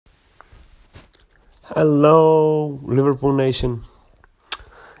Hello, Liverpool Nation.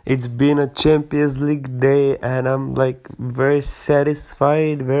 It's been a Champions League day and I'm very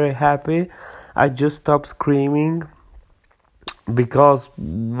satisfied, very happy. I just stopped screaming because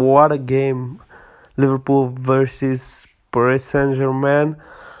what a game. Liverpool versus Paris Saint-Germain.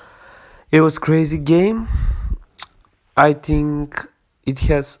 It was crazy game. I think it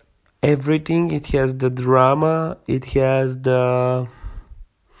has everything. It has the drama, it has the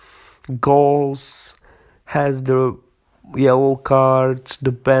goals, has the yellow cards,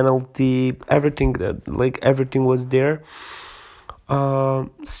 the penalty, everything was there.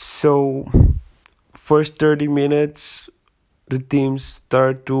 So first 30 minutes, the teams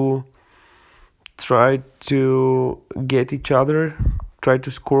start to try to get each other, try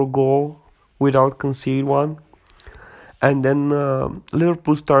to score a goal without concede one. And then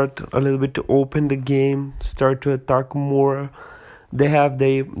Liverpool start a little bit to open the game, start to attack more. They have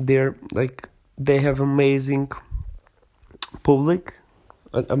amazing public,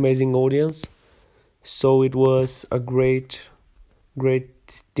 an amazing audience. So it was a great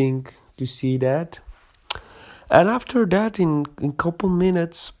thing to see that. And after that, in couple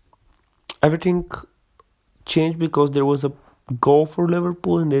minutes, everything changed because there was a goal for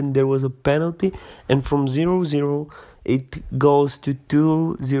Liverpool and then there was a penalty, and from 0-0 it goes to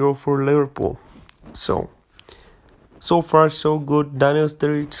 2-0 for Liverpool. So far so good. Daniel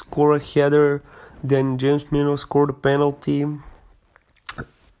Sturridge scored a header, then James Milner scored a penalty,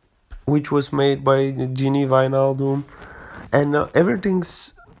 which was made by Gini Wijnaldum, and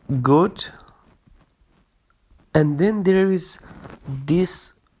everything's good. And then there is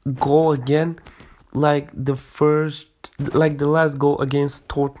this goal again, the last goal against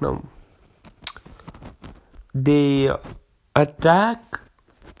Tottenham. They attack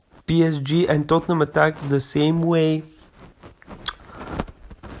PSG and Tottenham attack the same way.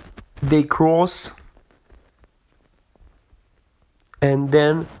 They cross, and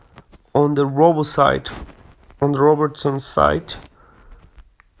then on the Robertson side,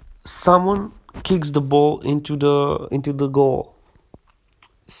 someone kicks the ball into the goal.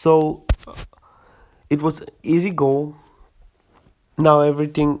 So it was easy goal. Now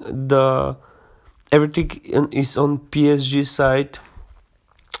everything is on PSG side,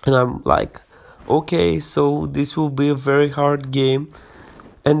 and I'm like, okay, so this will be a very hard game.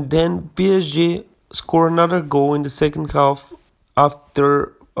 And then PSG score another goal in the second half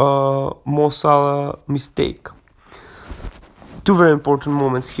after Mo Salah mistake. Two very important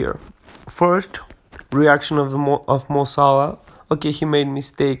moments here. First, reaction of Mo Salah. Okay, he made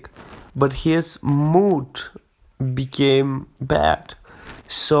mistake, but his mood became bad.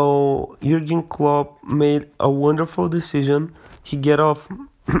 So Jurgen Klopp made a wonderful decision. He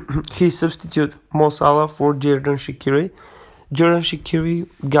substituted Mo Salah for Xherdan Shaqiri. Xherdan Shaqiri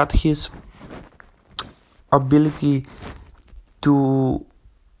got his ability to,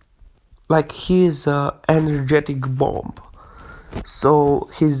 he is an energetic bomb. So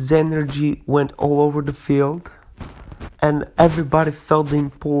his energy went all over the field, and everybody felt the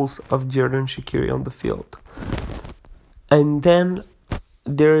impulse of Xherdan Shaqiri on the field. And then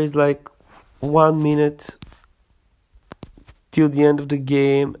there is 1 minute till the end of the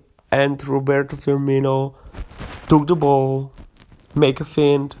game, and Roberto Firmino took the ball, make a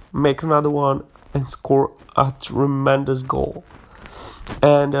feint, make another one, and score a tremendous goal.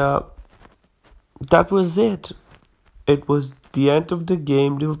 And that was it. It was the end of the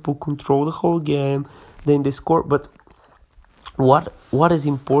game. Liverpool controlled the whole game. Then they scored. But what is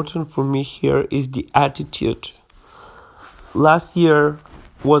important for me here is the attitude. Last year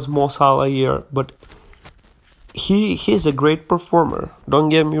was Mo Salah year, but he's a great performer. Don't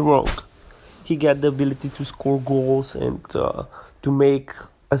get me wrong. He got the ability to score goals and to make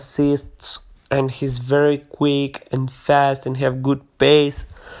assists, and he's very quick and fast and have good pace.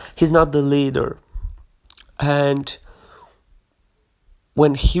 He's not the leader. And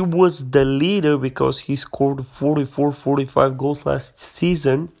when he was the leader, because he scored 45 goals last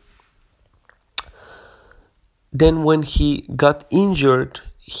season, then when he got injured,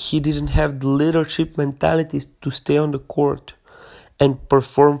 he didn't have the leadership mentality to stay on the court and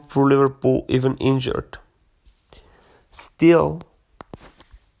perform for Liverpool even injured. Still,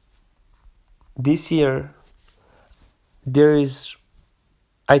 this year, there is,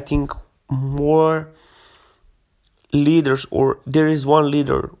 I think, more leaders, or there is one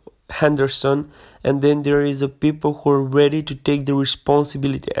leader, Henderson, and then there is a people who are ready to take the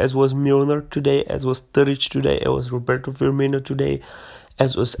responsibility, as was Milner today, as was Sturridge today, as was Roberto Firmino today,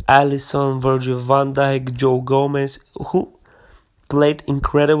 as was Alisson, Virgil van Dijk, Joe Gomez, who played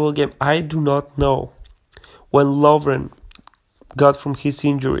incredible game. I do not know when Lovren got from his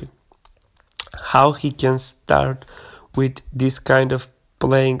injury. how he can start with this kind of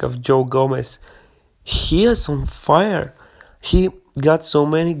playing of Joe Gomez. He is on fire. He got so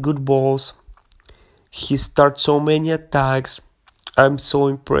many good balls. He starts so many attacks. I'm so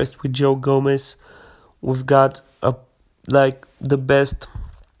impressed with Joe Gomez. We've got like the best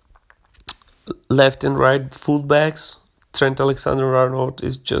left and right fullbacks. Trent Alexander-Arnold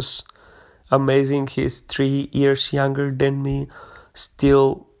is just amazing. He's 3 years younger than me.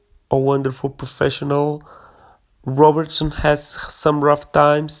 Still a wonderful professional. Robertson has some rough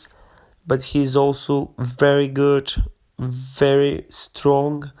times, but he's also very good, very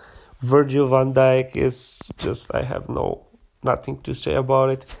strong. Virgil van Dijk is just, I have nothing to say about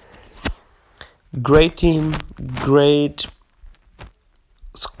it. Great team, great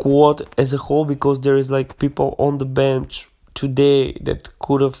squad as a whole, because there is like people on the bench today that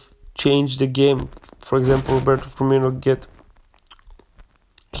could have changed the game. For example, Roberto Firmino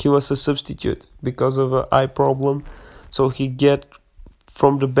he was a substitute because of an eye problem, so he get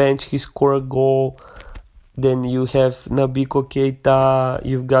from the bench, he score a goal. Then you have Naby Keita,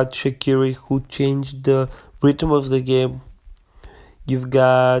 you've got Shaqiri, who changed the rhythm of the game. You've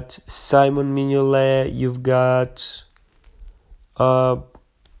got Simon Mignolet, you've got Adam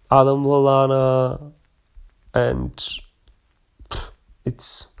Lallana, and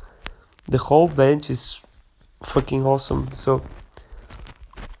it's the whole bench is fucking awesome. So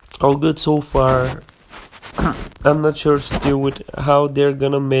all good so far. I'm not sure still with how they're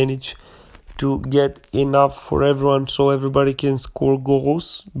gonna manage to get enough for everyone so everybody can score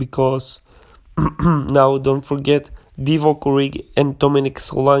goals, because now don't forget Divock Origi and Dominic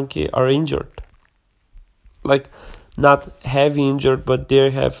Solanke are injured. Like, not heavy injured, but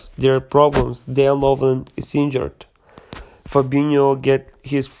they have their problems. Dale Nolan is injured. Fabinho get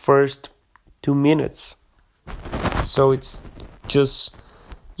his first 2 minutes. So it's just,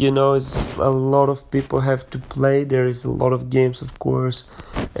 it's a lot of people have to play. There is a lot of games, of course.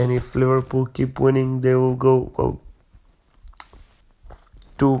 And if Liverpool keep winning, they will go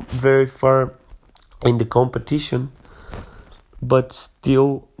to very far in the competition. But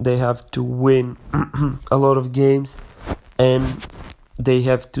still, they have to win a lot of games. And they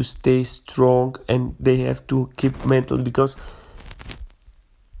have to stay strong. And they have to keep mental. Because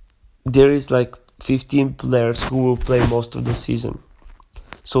there is like 15 players who will play most of the season.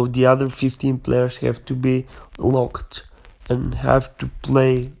 So the other 15 players have to be locked and have to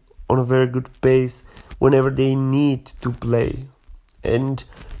play on a very good pace whenever they need to play. And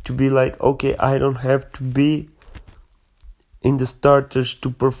to be like, okay, I don't have to be in the starters to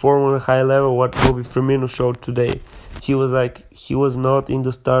perform on a high level, what Bobby Firmino showed today. He was not in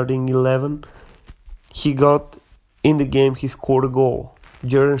the starting 11. He got in the game, he scored a goal.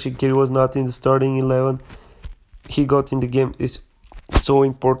 Xherdan Shaqiri was not in the starting 11. He got in the game. It's so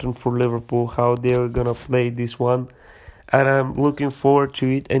important for Liverpool how they're gonna play this one, and I'm looking forward to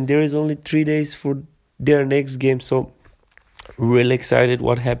it. And there is only 3 days for their next game, so really excited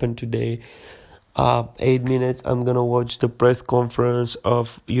what happened today. 8 minutes, I'm gonna watch the press conference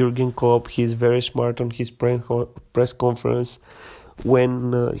of Jurgen Klopp. He's very smart on his press conference.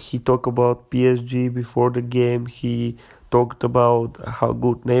 When he talked about PSG before the game, he talked about how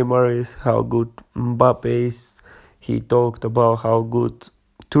good Neymar is, how good Mbappe is. He talked about how good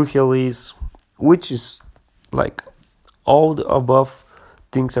Tuchel is, which is like all the above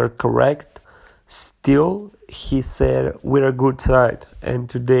things are correct. Still, he said we're a good side, and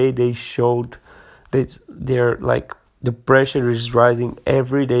today they showed that they're like the pressure is rising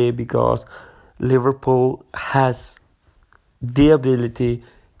every day because Liverpool has the ability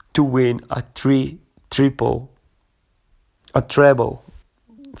to win a treble.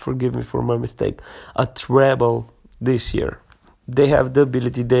 Forgive me for my mistake. A treble this year. They have the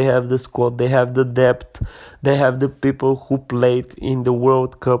ability, they have the squad, they have the depth, they have the people who played in the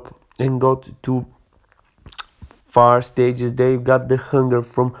World Cup and got to far stages. They've got the hunger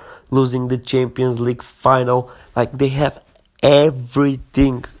from losing the Champions League final. Like, they have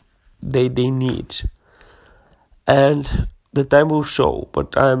everything they need. And the time will show,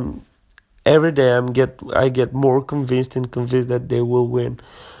 but every day I get more convinced that they will win.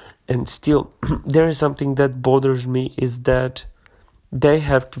 And still, there is something that bothers me, is that they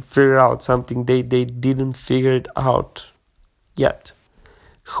have to figure out something they didn't figure it out yet.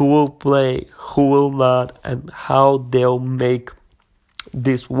 Who will play, who will not, and how they'll make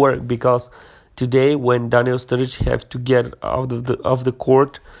this work. Because today, when Daniel Sturridge have to get out of the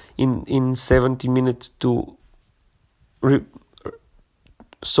court in 70 minutes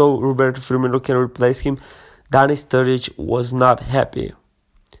so Roberto Firmino can replace him, Daniel Sturridge was not happy.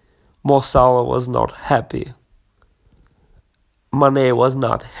 Mo Salah was not happy. Mane was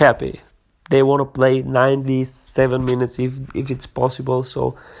not happy. they want to play 97 minutes if it's possible.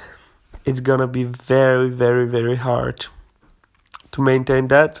 So it's gonna be very, very, very hard to maintain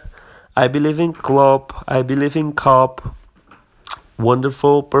that. I believe in Klopp. I believe in Cup.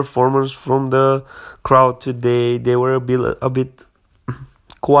 Wonderful performance from the crowd today. They were a bit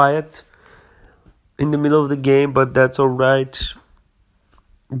quiet in the middle of the game, but that's alright.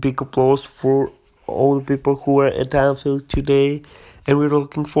 Big applause for all the people who were at Anfield today, and we're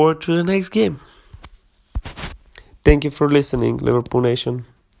looking forward to the next game. Thank you for listening, Liverpool Nation.